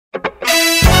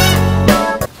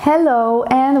Hello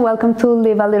and welcome to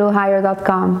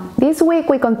livealittlehigher.com. This week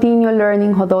we continue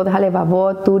learning Hodot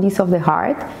HaLevavot, Duties of the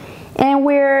Heart, and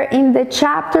we're in the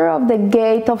chapter of the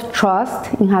Gate of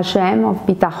Trust in Hashem, of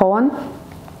Bitachon,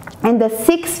 and the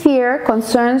sixth sphere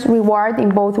concerns reward in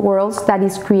both worlds that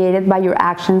is created by your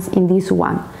actions in this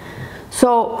one.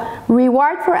 So,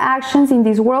 reward for actions in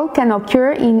this world can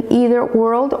occur in either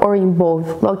world or in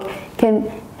both. Look,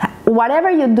 whatever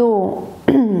you do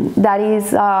that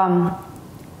is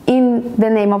in the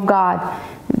name of God,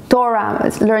 Torah,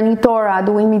 learning Torah,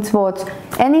 doing mitzvot,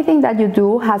 anything that you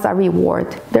do has a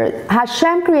reward.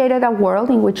 Hashem created a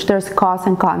world in which there's cause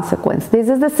and consequence. This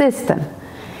is the system.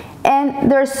 And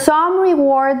there's some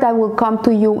reward that will come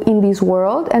to you in this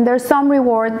world, and there's some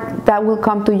reward that will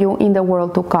come to you in the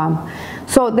world to come.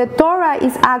 So the Torah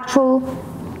is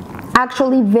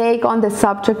actually vague on the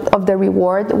subject of the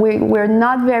reward. We're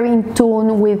not very in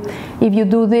tune with, if you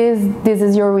do this, this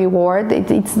is your reward.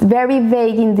 It's very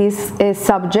vague in this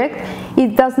subject.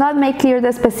 It does not make clear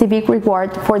the specific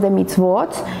reward for the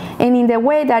mitzvot, and in the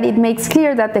way that it makes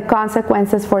clear that the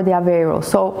consequences for the avero.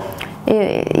 So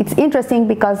it's interesting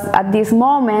because at this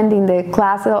moment in the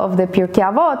class of the Pirkei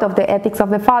Avot, of the Ethics of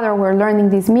the Father, we're learning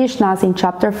these Mishnahs in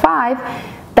chapter 5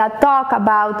 that talk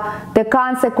about the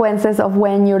consequences of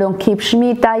when you don't keep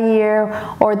Shemitah year,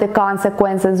 or the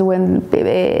consequences when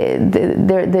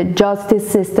the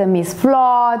justice system is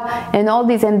flawed, and all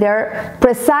these, and there are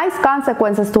precise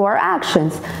consequences to our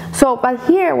actions. So, but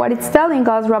here what it's telling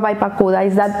us, Rabbi Pakuda,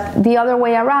 is that the other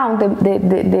way around,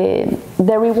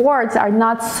 the rewards are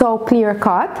not so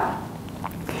clear-cut.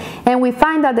 And we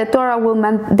find that the Torah will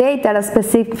mandate that a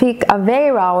specific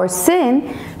avera or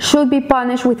sin should be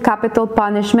punished with capital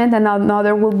punishment, and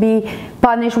another will be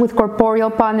punished with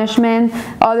corporeal punishment.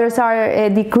 Others are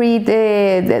decreed,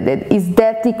 is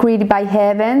death decreed by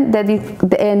heaven,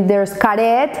 and there's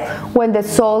karet, when the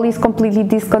soul is completely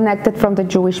disconnected from the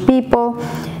Jewish people.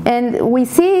 And we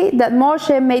see that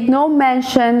Moshe made no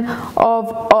mention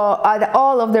of at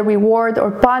all of the reward or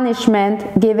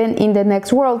punishment given in the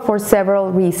next world for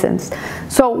several reasons.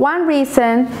 So one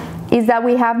reason is that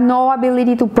we have no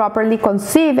ability to properly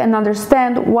conceive and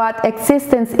understand what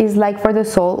existence is like for the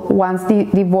soul once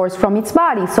divorced from its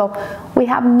body. So we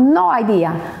have no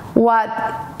idea what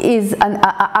is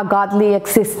a godly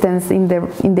existence in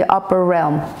the upper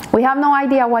realm. We have no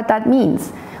idea what that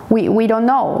means. We don't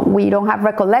know. We don't have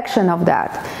recollection of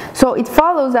that. So it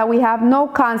follows that we have no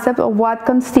concept of what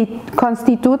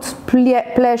constitutes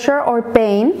pleasure or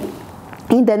pain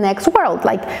in the next world.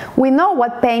 Like, we know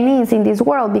what pain is in this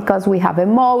world because we have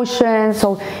emotions.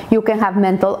 So you can have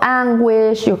mental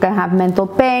anguish, you can have mental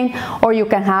pain, or you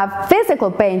can have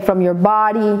physical pain from your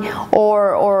body,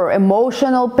 or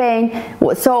emotional pain.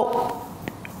 So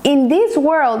in this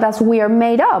world, as we are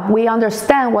made up, we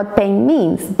understand what pain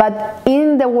means. But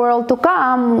in the world to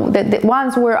come,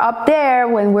 once we're up there,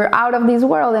 when we're out of this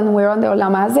world and we're on the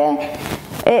Olam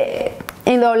Hazeh,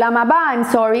 in the Olam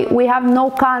Haba, we have no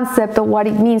concept of what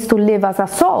it means to live as a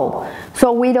soul.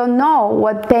 So we don't know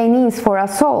what pain is for a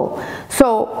soul.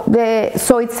 So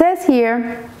it says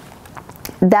here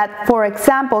that, for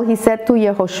example, he said to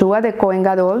Yehoshua, the Kohen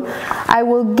Gadol, I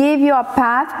will give you a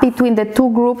path between the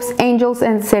two groups, angels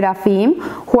and seraphim,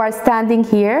 who are standing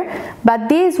here, but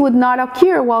this would not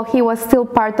occur while he was still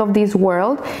part of this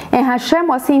world. And Hashem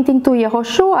was hinting to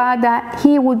Yehoshua that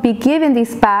he would be given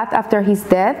this path after his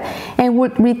death and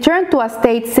would return to a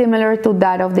state similar to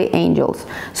that of the angels.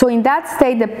 So in that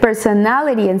state, the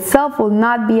personality and self will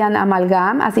not be an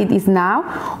amalgam as it is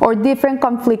now, or different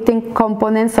conflicting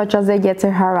components such as the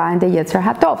Yetzer Hara and the Yetzer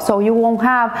Hatov. So you won't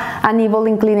have an evil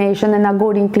inclination and a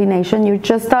good inclination. You're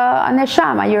just a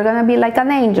neshama. You're going to be like an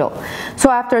angel.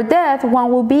 So after death, one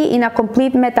will be in a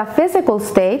complete metaphysical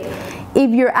state.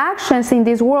 If your actions in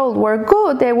this world were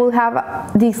good, they will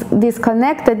have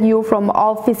disconnected you from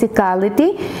all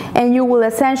physicality, and you will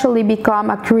essentially become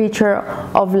a creature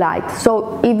of light.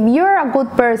 So if you're a good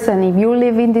person, if you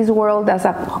live in this world as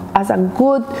a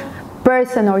good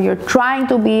person, or you're trying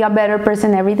to be a better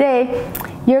person every day,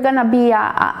 you're gonna be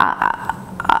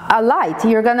a light.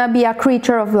 You're gonna be a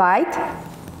creature of light.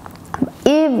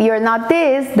 If you're not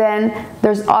this, then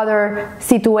there's other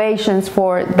situations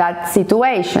for that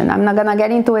situation. I'm not gonna get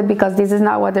into it because this is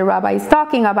not what the rabbi is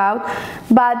talking about,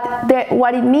 but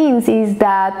what it means is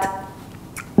that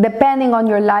depending on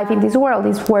your life in this world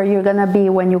is where you're gonna be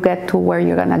when you get to where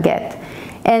you're gonna get.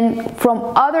 And from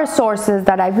other sources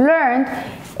that I've learned,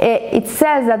 it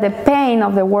says that the pain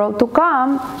of the world to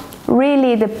come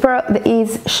really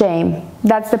is shame.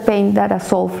 That's the pain that a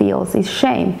soul feels, is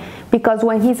shame. Because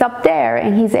when he's up there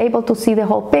and he's able to see the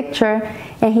whole picture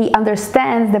and he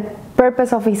understands the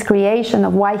purpose of his creation,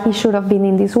 of why he should have been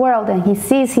in this world, and he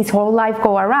sees his whole life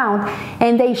go around,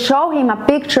 and they show him a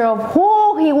picture of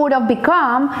who he would have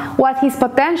become, what his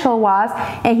potential was,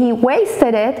 and he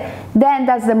wasted it, then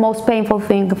that's the most painful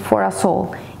thing for a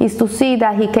soul, is to see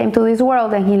that he came to this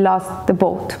world and he lost the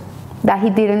boat, that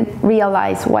he didn't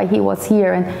realize why he was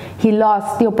here, and he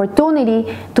lost the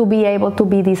opportunity to be able to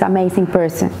be this amazing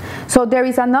person. So there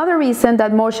is another reason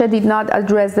that Moshe did not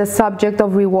address the subject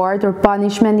of reward or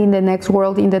punishment in the next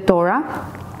world in the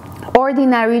Torah.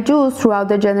 Ordinary Jews throughout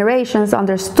the generations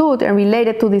understood and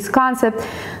related to this concept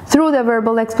through the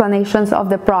verbal explanations of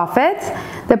the prophets.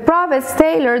 The prophets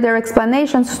tailored their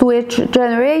explanations to each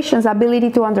generation's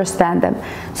ability to understand them.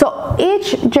 So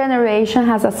each generation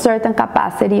has a certain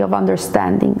capacity of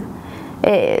understanding.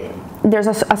 There's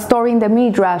a story in the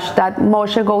Midrash that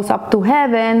Moshe goes up to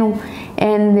heaven,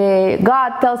 and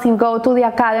God tells him go to the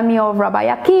academy of Rabbi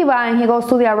Akiva, and he goes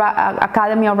to the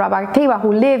academy of Rabbi Akiva,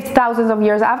 who lived thousands of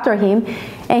years after him,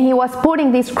 and he was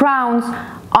putting these crowns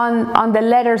on the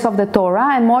letters of the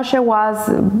Torah, and Moshe was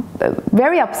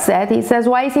very upset. He says,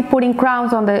 why is he putting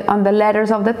crowns on the letters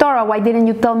of the Torah? Why didn't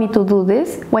you tell me to do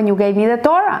this when you gave me the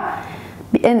Torah?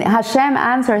 And Hashem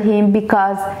answered him,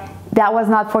 because that was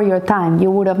not for your time. You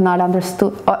would have not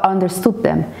understood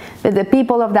them. The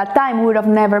people of that time would have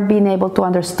never been able to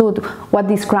understood what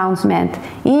these crowns meant.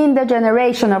 In the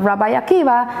generation of Rabbi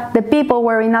Akiva, the people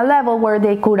were in a level where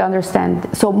they could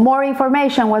understand. So more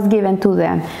information was given to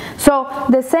them. So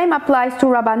the same applies to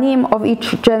Rabbanim of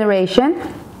each generation.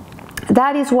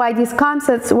 That is why these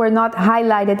concepts were not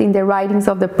highlighted in the writings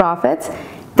of the prophets.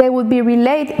 They would be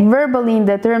relayed verbally in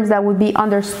the terms that would be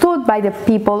understood by the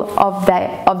people of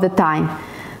the time.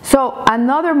 So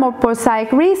another more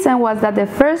prosaic reason was that the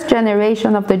first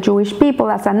generation of the Jewish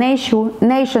people as a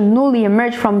nation newly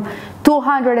emerged from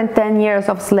 210 years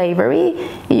of slavery.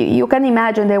 You can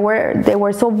imagine they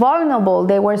were so vulnerable,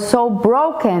 they were so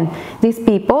broken, these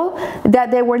people, that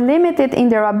they were limited in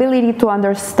their ability to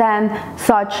understand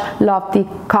such lofty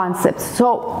concepts.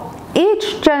 So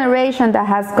each generation that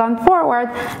has gone forward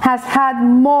has had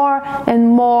more and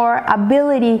more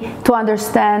ability to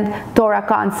understand Torah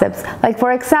concepts. Like,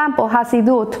 for example,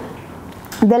 Hasidut,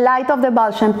 the light of the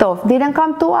Baal Shem Tov, didn't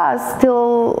come to us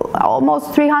till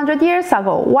almost 300 years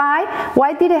ago. Why?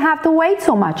 Why did it have to wait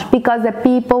so much? Because the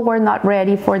people were not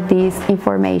ready for this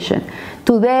information.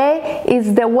 Today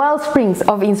is the well springs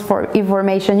of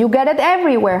information. You get it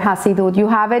everywhere, Hasidut. You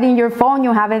have it in your phone.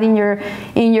 You have it in your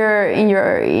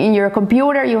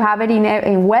computer. You have it in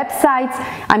websites.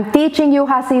 I'm teaching you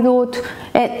Hasidut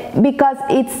because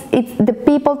it's the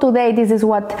people today. This is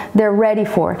what they're ready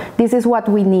for. This is what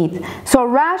we need.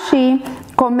 So Rashi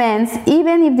comments,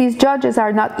 even if these judges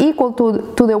are not equal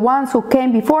to the ones who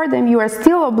came before them, you are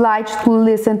still obliged to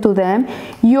listen to them.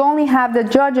 You only have the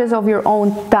judges of your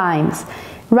own times.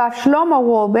 Rav Shlomo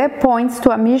Wolbe points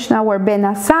to a Mishnah where Ben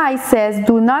Asai says,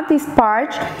 do not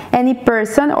disparage any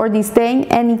person or disdain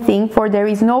anything, for there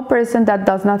is no person that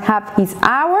does not have his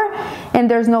hour,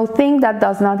 and there's no thing that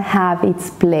does not have its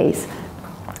place.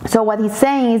 So what he's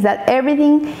saying is that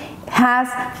everything has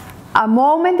a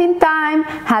moment in time,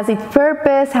 has its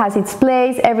purpose, has its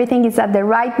place. Everything is at the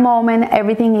right moment.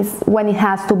 Everything is when it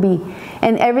has to be.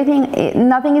 And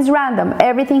nothing is random.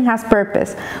 Everything has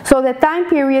purpose. So the time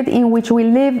period in which we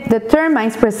live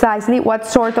determines precisely what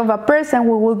sort of a person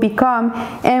we will become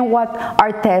and what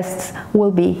our tests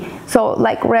will be. So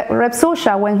like Reb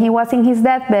Susha, when he was in his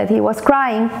deathbed, he was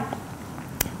crying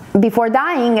before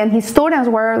dying, and his students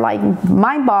were like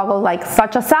mind-boggled, like,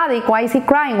 such a tzaddik, why is he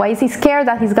crying? Why is he scared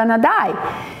that he's gonna die?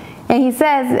 And he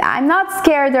says, I'm not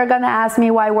scared they're gonna ask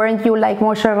me, why weren't you like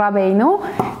Moshe Rabbeinu?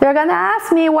 They're gonna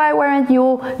ask me, why weren't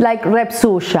you like Reb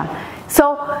Susha?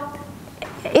 So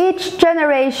each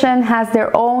generation has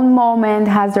their own moment,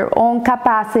 has their own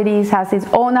capacities, has its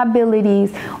own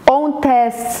abilities, own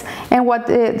tests, and what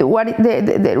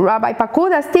the Rabbi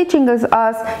Pakuda is teaching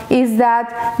us is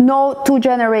that no two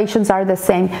generations are the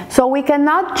same. So we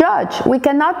cannot judge. We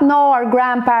cannot know our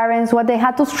grandparents, what they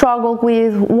had to struggle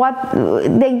with, what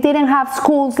they didn't have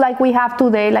schools like we have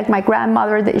today, like my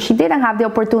grandmother. She didn't have the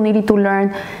opportunity to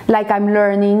learn like I'm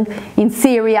learning in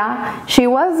Syria. She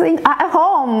was at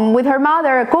home with her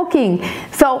mother cooking.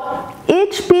 So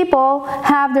each people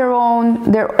have their own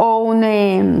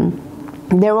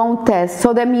tests.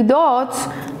 So the midot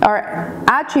are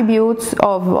attributes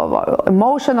of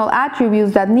emotional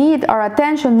attributes that need our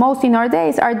attention most in our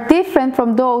days are different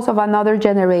from those of another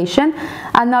generation,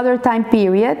 another time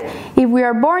period. If we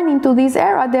are born into this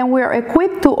era, then we are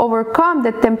equipped to overcome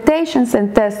the temptations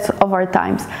and tests of our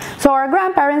times. So our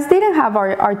grandparents didn't have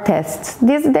our tests.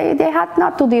 They had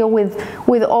not to deal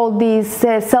with all these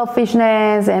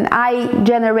selfishness and I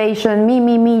generation,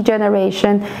 me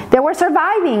generation. They were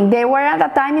surviving. They were at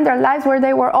a time in their lives where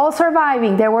they were all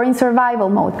surviving. They were in survival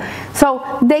mode.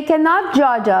 So they cannot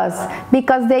judge us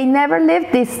because they never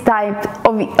lived this type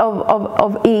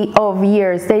of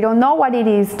years. They don't know what it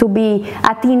is to be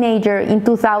a teenager in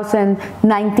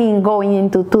 2019 going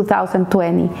into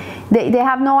 2020. They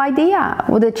have no idea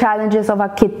what the challenges of a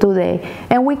kid today.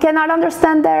 And we cannot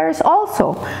understand theirs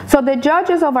also. So the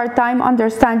judges of our time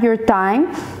understand your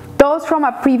time. Those from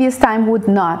a previous time would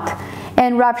not.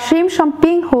 And Rav Shimshon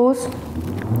Pinchas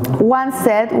once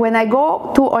said, when I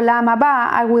go to Olam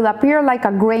Haba, I will appear like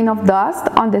a grain of dust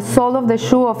on the sole of the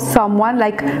shoe of someone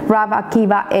like Rav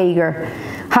Akiva Eiger.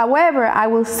 However, I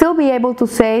will still be able to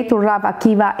say to Rav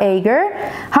Akiva Eiger,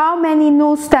 how many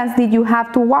newsstands did you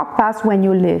have to walk past when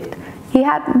you lived?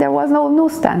 There was no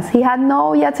newsstands. He had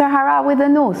no Yetzer Hara with the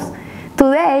news.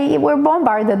 Today, we're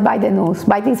bombarded by the news,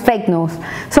 by this fake news.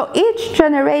 So each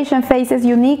generation faces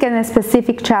unique and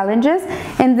specific challenges,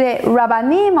 and the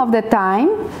Rabbanim of the time,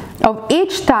 of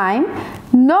each time,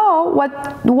 know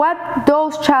what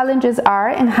those challenges are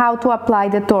and how to apply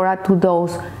the Torah to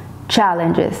those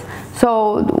challenges.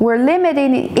 So we're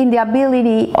limited in the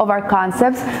ability of our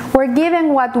concepts. We're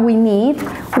given what we need.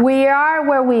 We are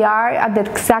where we are at the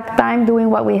exact time doing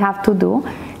what we have to do.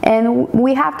 And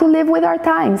we have to live with our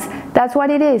times. That's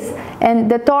what it is. And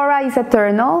the Torah is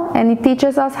eternal, and it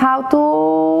teaches us how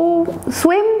to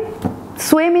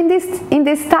swim in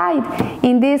this tide,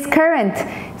 in this current.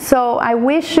 So I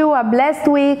wish you a blessed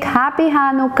week, happy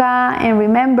Hanukkah, and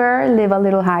remember, live a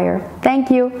little higher. Thank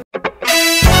you.